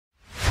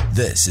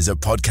This is a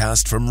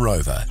podcast from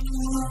Rover.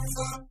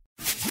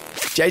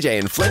 JJ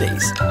and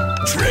Flynny's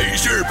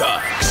Treasure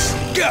Box.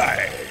 Go!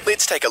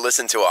 Let's take a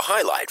listen to a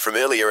highlight from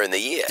earlier in the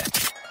year.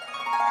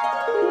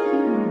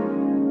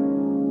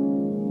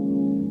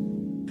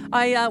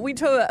 I went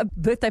to a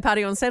birthday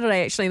party on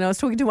Saturday, actually, and I was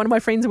talking to one of my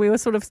friends, and we were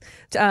sort of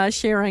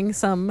sharing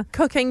some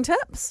cooking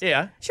tips.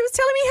 Yeah. She was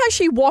telling me how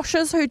she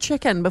washes her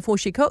chicken before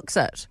she cooks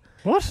it.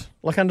 What?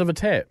 Like under the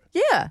tap?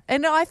 Yeah.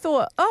 And I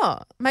thought,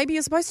 maybe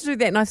you're supposed to do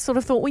that. And I sort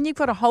of thought, when you've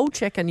got a whole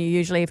chicken, you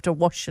usually have to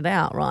wash it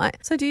out, right?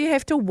 So do you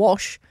have to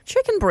wash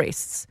chicken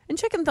breasts and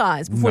chicken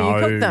thighs before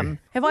you cook them?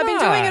 Have I been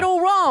doing it all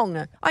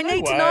wrong? I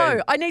need to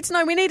know. I need to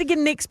know. We need to get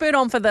an expert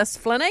on for this,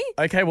 Flynny.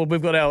 Okay, well, we've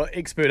got our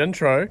expert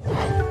intro.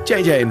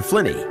 JJ and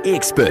Flynny,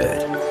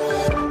 expert.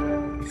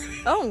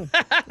 Oh,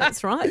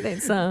 that's right.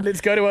 That's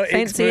Let's go to our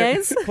fancy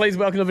expert. as. Please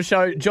welcome to the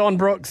show, John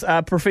Brooks,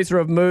 Professor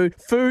of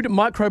Food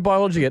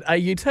Microbiology at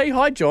AUT.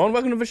 Hi, John.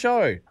 Welcome to the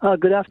show.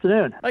 Good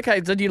afternoon. Okay,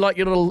 did you like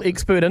your little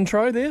expert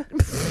intro there?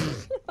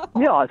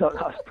 Yeah, I thought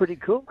that was pretty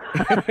cool.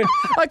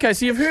 Okay,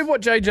 so you've heard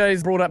what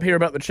JJ's brought up here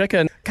about the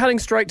chicken. Cutting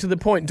straight to the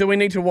point, do we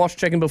need to wash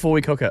chicken before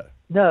we cook it?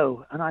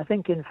 No, and I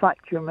think, in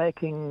fact, you're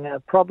making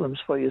problems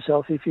for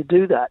yourself if you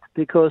do that,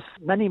 because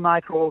many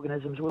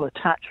microorganisms will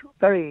attach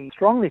very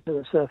strongly to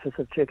the surface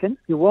of chicken.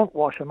 You won't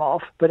wash them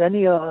off, but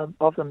any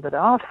of them that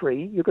are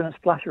free, you're going to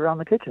splash around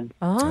the kitchen.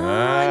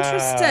 Oh,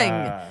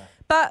 interesting.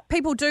 But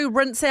people do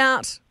rinse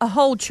out a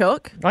whole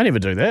chook. I never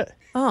do that.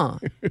 Oh.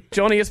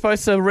 Johnny, you're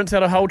supposed to rinse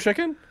out a whole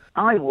chicken?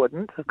 I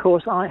wouldn't. Of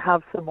course, I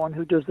have someone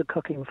who does the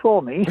cooking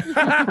for me.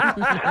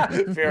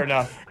 Fair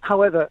enough.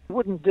 However, I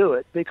wouldn't do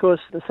it because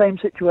the same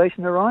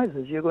situation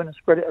arises. You're going to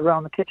spread it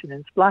around the kitchen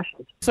in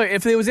splashes. So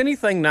if there was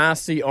anything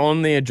nasty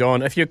on there,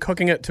 John, if you're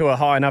cooking it to a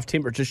high enough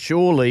temperature,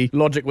 surely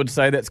logic would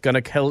say that's going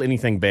to kill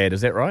anything bad.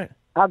 Is that right?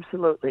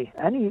 Absolutely.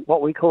 Any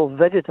what we call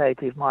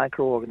vegetative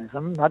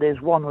microorganism, that is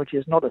one which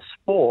is not a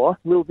spore,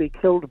 will be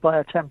killed by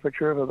a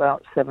temperature of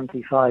about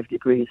 75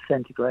 degrees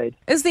centigrade.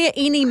 Is there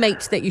any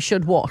meat that you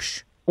should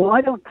wash? Well,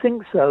 I don't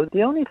think so.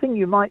 The only thing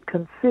you might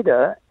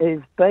consider is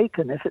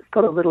bacon. If it's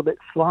got a little bit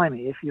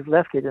slimy, if you've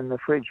left it in the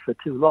fridge for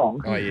too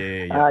long,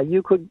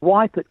 you could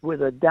wipe it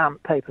with a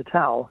damp paper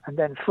towel and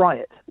then fry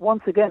it.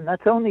 Once again,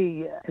 it's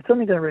only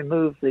going to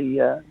remove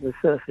the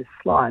surface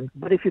slime.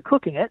 But if you're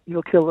cooking it,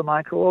 you'll kill the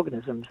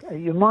microorganisms.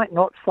 You might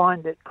not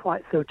find it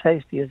quite so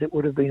tasty as it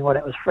would have been when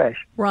it was fresh.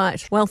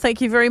 Right. Well,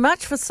 thank you very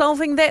much for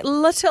solving that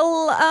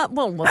little, it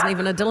wasn't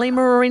even a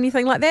dilemma or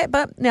anything like that,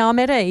 but now I'm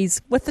at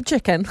ease with the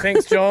chicken.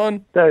 Thanks,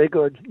 John. Very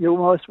good. You're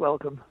most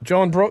welcome.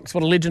 John Brooks,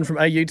 what a legend from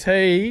AUT.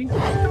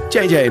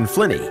 JJ and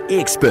Flynny,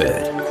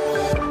 expert.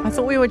 I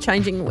thought we were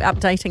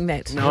updating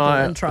that little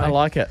intro. I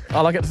like it.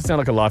 I like it to sound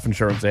like a life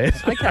insurance ad.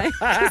 Okay,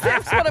 'cause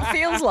that's what it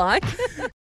feels like.